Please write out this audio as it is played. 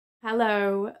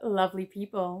Hello, lovely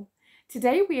people.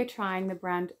 Today we are trying the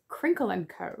brand Kringle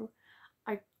 & Co.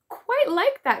 I quite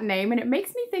like that name, and it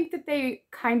makes me think that they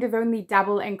kind of only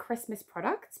dabble in Christmas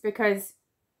products because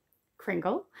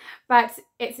Kringle, but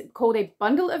it's called a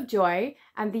bundle of joy,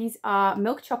 and these are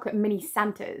milk chocolate mini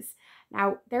Santas.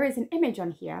 Now, there is an image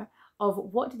on here of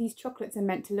what these chocolates are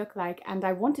meant to look like, and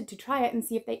I wanted to try it and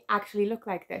see if they actually look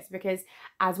like this because,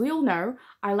 as we all know,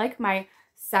 I like my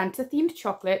Santa-themed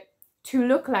chocolate to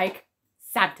look like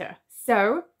Santa.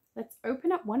 So let's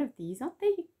open up one of these. Aren't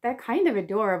they? They're kind of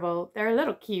adorable. They're a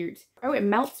little cute. Oh, it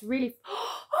melts really.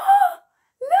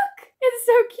 Look, it's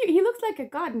so cute. He looks like a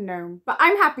garden gnome, but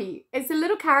I'm happy. It's a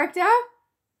little character.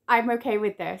 I'm okay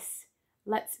with this.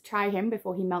 Let's try him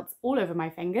before he melts all over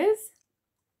my fingers.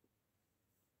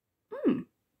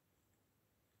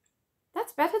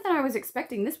 That's better than I was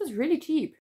expecting. This was really cheap.